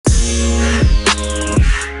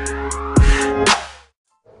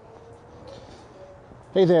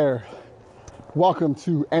Hey there, welcome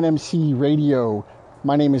to NMC Radio.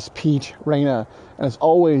 My name is Pete Reyna, and as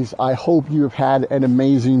always, I hope you have had an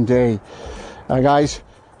amazing day. Guys,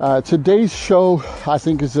 today's show I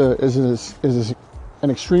think is an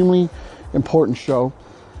extremely important show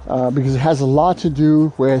because it has a lot to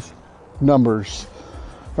do with numbers,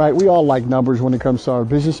 right? We all like numbers when it comes to our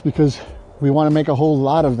business because we want to make a whole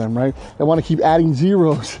lot of them, right? I want to keep adding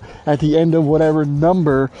zeros at the end of whatever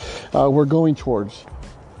number we're going towards.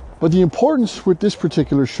 But the importance with this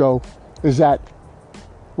particular show is that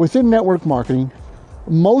within network marketing,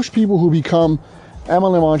 most people who become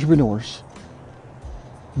MLM entrepreneurs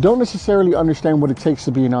don't necessarily understand what it takes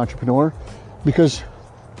to be an entrepreneur because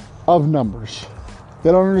of numbers.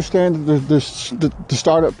 They don't understand that the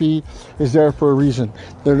startup fee is there for a reason.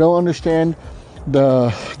 They don't understand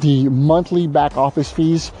the monthly back office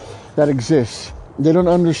fees that exist. They don't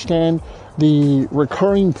understand the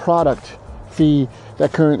recurring product fee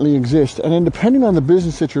that currently exists. And then depending on the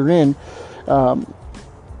business that you're in,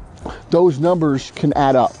 those numbers can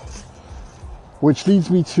add up. Which leads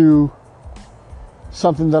me to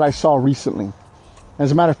something that I saw recently.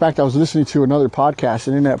 As a matter of fact, I was listening to another podcast,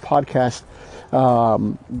 and in that podcast,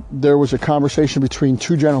 there was a conversation between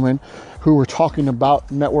two gentlemen who were talking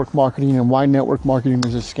about network marketing and why network marketing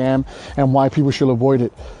is a scam and why people should avoid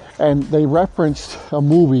it. And they referenced a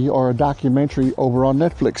movie or a documentary over on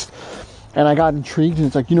Netflix. And I got intrigued, and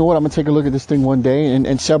it's like, you know what, I'm gonna take a look at this thing one day.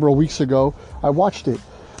 And several weeks ago, I watched it.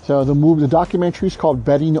 So the documentary is called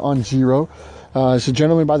Betting on Zero. It's a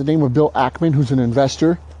gentleman by the name of Bill Ackman, who's an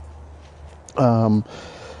investor,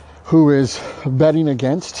 who is betting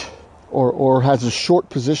against or has a short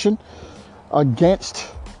position against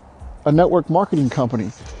a network marketing company.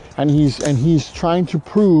 And he's trying to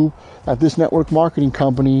prove that this network marketing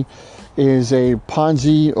company is a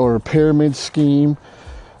Ponzi or a pyramid scheme,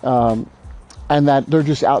 and that they're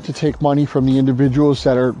just out to take money from the individuals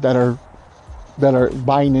that are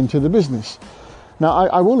buying into the business. Now,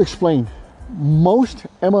 I will explain. Most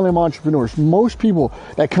MLM entrepreneurs, most people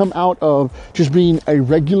that come out of just being a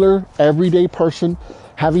regular, everyday person,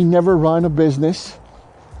 having never run a business,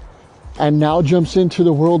 and now jumps into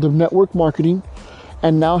the world of network marketing,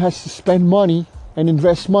 and now has to spend money and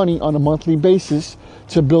invest money on a monthly basis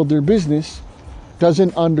to build their business,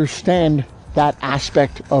 doesn't understand that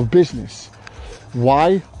aspect of business.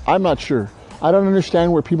 Why? I'm not sure. I don't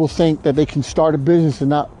understand where people think that they can start a business and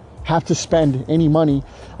not have to spend any money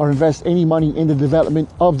or invest any money in the development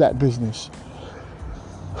of that business.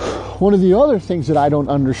 One of the other things that I don't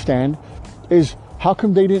understand is how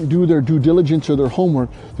come they didn't do their due diligence or their homework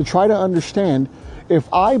to try to understand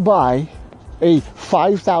if I buy a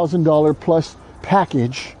 $5,000 plus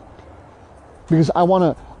package because I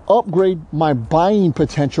want to upgrade my buying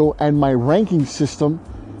potential and my ranking system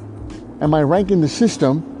and my rank in the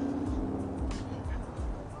system,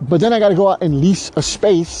 but then I got to go out and lease a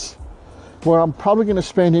space where I'm probably going to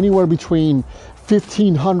spend anywhere between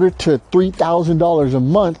 $1,500 to $3,000 a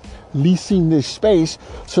month leasing this space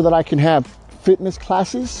so that I can have fitness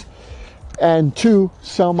classes and to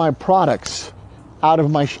sell my products out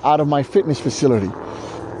of my fitness facility.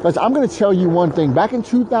 But I'm going to tell you one thing. Back in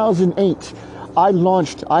 2008,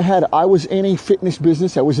 I was in a fitness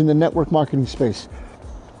business that was in the network marketing space.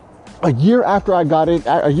 A year after I got it,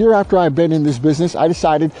 a year after I've been in this business, I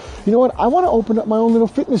decided, you know what, I want to open up my own little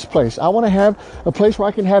fitness place. I want to have a place where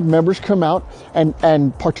I can have members come out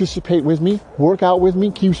and participate with me, work out with me,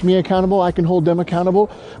 keeps me accountable. I can hold them accountable.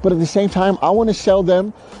 But at the same time, I want to sell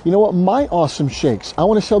them, you know what, my awesome shakes. I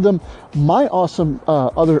want to sell them my awesome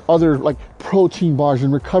other like protein bars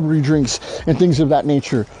and recovery drinks and things of that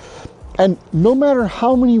nature. And no matter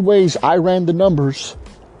how many ways I ran the numbers,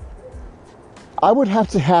 I would have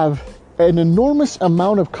to have an enormous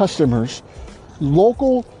amount of customers,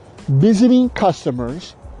 local visiting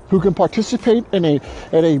customers who can participate in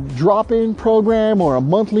a drop-in program or a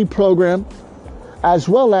monthly program, as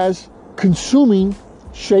well as consuming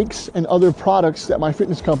shakes and other products that my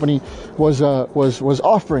fitness company was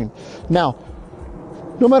offering. Now,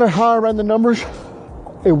 no matter how I ran the numbers,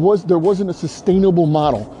 there wasn't a sustainable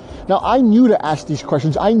model. Now, I knew to ask these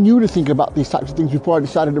questions. I knew to think about these types of things before I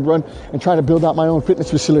decided to run and try to build out my own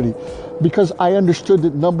fitness facility, because I understood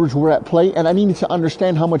that numbers were at play and I needed to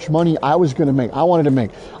understand how much money I was going to make. I wanted to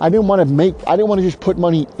make. I didn't want to just put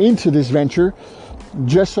money into this venture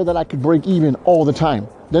just so that I could break even all the time.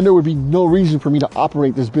 Then there would be no reason for me to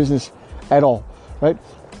operate this business at all, right?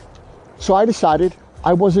 So I decided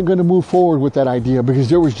I wasn't going to move forward with that idea because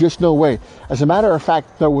there was just no way. As a matter of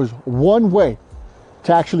fact, there was one way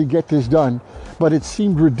to actually get this done, but it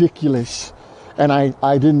seemed ridiculous and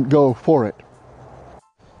I didn't go for it.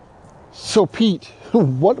 So Pete,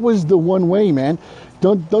 what was the one way, man?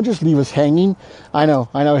 Don't just leave us hanging. I know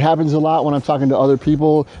it happens a lot when I'm talking to other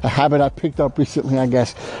people, a habit I picked up recently, I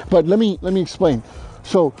guess. But let me explain.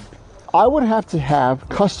 So I would have to have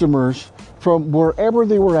customers from wherever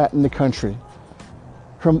they were at in the country,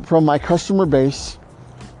 from my customer base,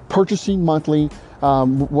 purchasing monthly,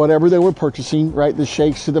 whatever they were purchasing, right? The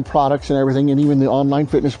shakes to the products and everything, and even the online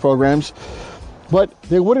fitness programs. But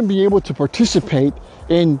they wouldn't be able to participate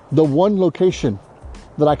in the one location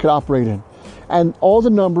that I could operate in. And all the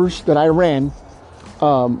numbers that I ran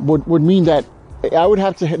would mean that I would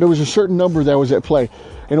have to, there was a certain number that was at play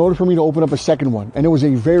in order for me to open up a second one. And it was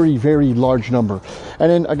a very, very large number. And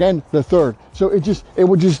then again, the third. So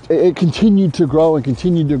it continued to grow and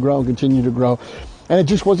continued to grow and continued to grow. And it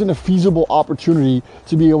just wasn't a feasible opportunity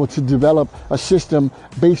to be able to develop a system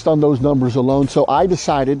based on those numbers alone. So I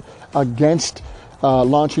decided against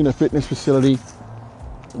launching a fitness facility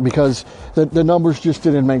because the numbers just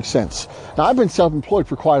didn't make sense. Now, I've been self-employed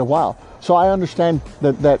for quite a while, so I understand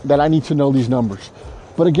that I need to know these numbers.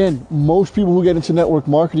 But again, most people who get into network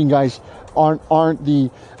marketing, guys, aren't the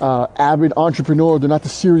avid entrepreneur. They're not the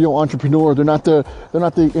serial entrepreneur. They're not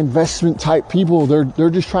the investment type people. They're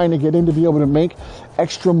just trying to get in to be able to make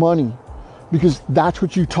extra money, because that's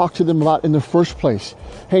what you talk to them about in the first place.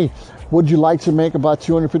 Hey, would you like to make about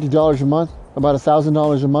 $250 a month, about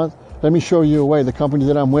 $1,000 a month? Let me show you a way. The company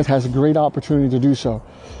that I'm with has a great opportunity to do so.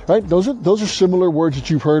 Right? Those are similar words that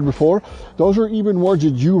you've heard before. Those are even words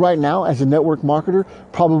that you right now as a network marketer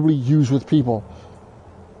probably use with people.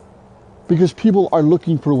 Because people are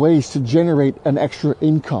looking for ways to generate an extra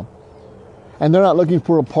income. And they're not looking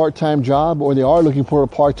for a part-time job, or they are looking for a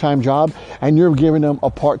part-time job, and you're giving them a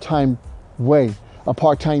part-time way, a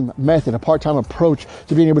part-time method, a part-time approach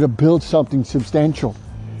to being able to build something substantial.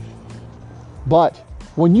 But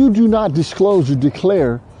when you do not disclose or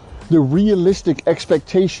declare the realistic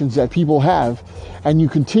expectations that people have, and you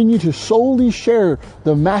continue to solely share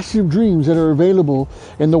the massive dreams that are available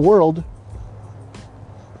in the world,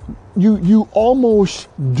 you almost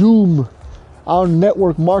doom our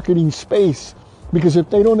network marketing space, because if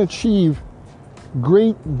they don't achieve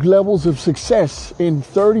great levels of success in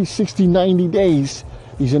 30, 60, 90 days,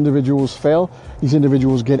 these individuals fail, these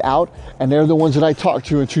individuals get out, and they're the ones that I talked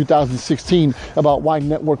to in 2016 about why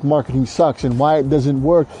network marketing sucks and why it doesn't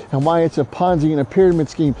work and why it's a Ponzi and a pyramid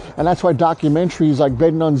scheme. And that's why documentaries like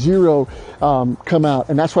Betting on Zero come out.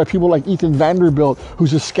 And that's why people like Ethan Vanderbilt,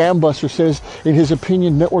 who's a scam buster, says in his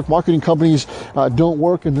opinion network marketing companies don't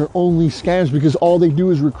work and they're only scams because all they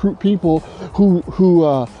do is recruit people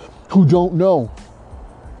who don't know,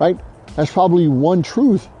 right? That's probably one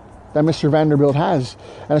truth that Mr. Vanderbilt has.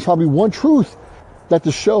 And it's probably one truth that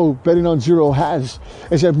the show Betting on Zero has,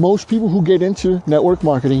 is that most people who get into network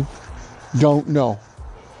marketing don't know.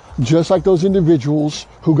 Just like those individuals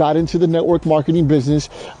who got into the network marketing business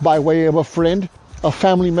by way of a friend, a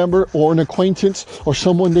family member, or an acquaintance, or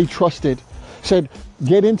someone they trusted, said,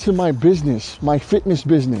 get into my business, my fitness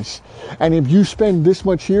business. And if you spend this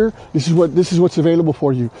much here, this is what's available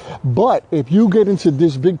for you. But if you get into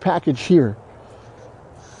this big package here,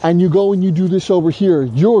 and you go and you do this over here,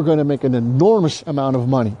 you're going to make an enormous amount of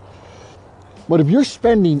money. But if you're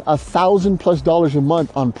spending $1,000+ a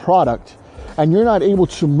month on product, and you're not able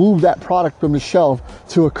to move that product from the shelf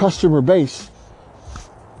to a customer base,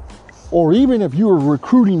 or even if you were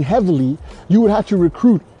recruiting heavily, you would have to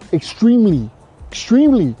recruit extremely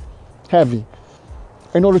heavy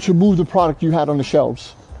in order to move the product you had on the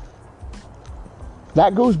shelves.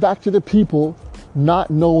 That goes back to the people not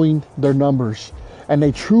knowing their numbers. And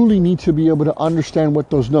they truly need to be able to understand what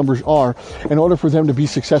those numbers are in order for them to be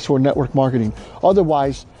successful in network marketing.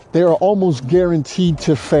 Otherwise, they are almost guaranteed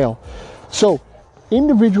to fail. So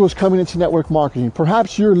individuals coming into network marketing,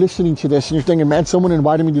 perhaps you're listening to this and you're thinking, man, someone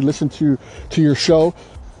invited me to listen to your show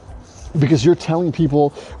because you're telling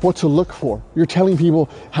people what to look for. You're telling people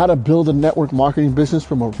how to build a network marketing business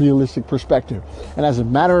from a realistic perspective. And as a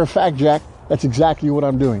matter of fact, Jack, that's exactly what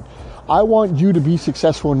I'm doing. I want you to be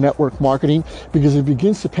successful in network marketing because it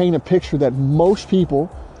begins to paint a picture that most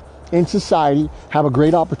people in society have a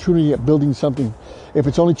great opportunity at building something. If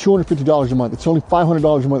it's only $250 a month, it's only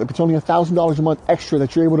 $500 a month, if it's only $1,000 a month extra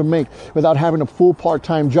that you're able to make without having a full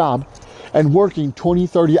part-time job and working 20,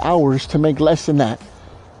 30 hours to make less than that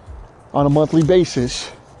on a monthly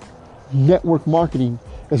basis, network marketing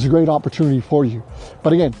is a great opportunity for you.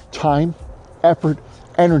 But again, time, effort,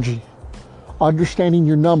 energy, understanding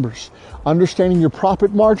your numbers, understanding your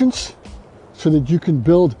profit margins so that you can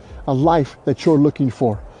build a life that you're looking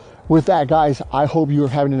for. With that, guys, I hope you're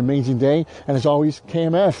having an amazing day. And as always,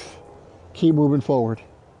 KMF, keep moving forward.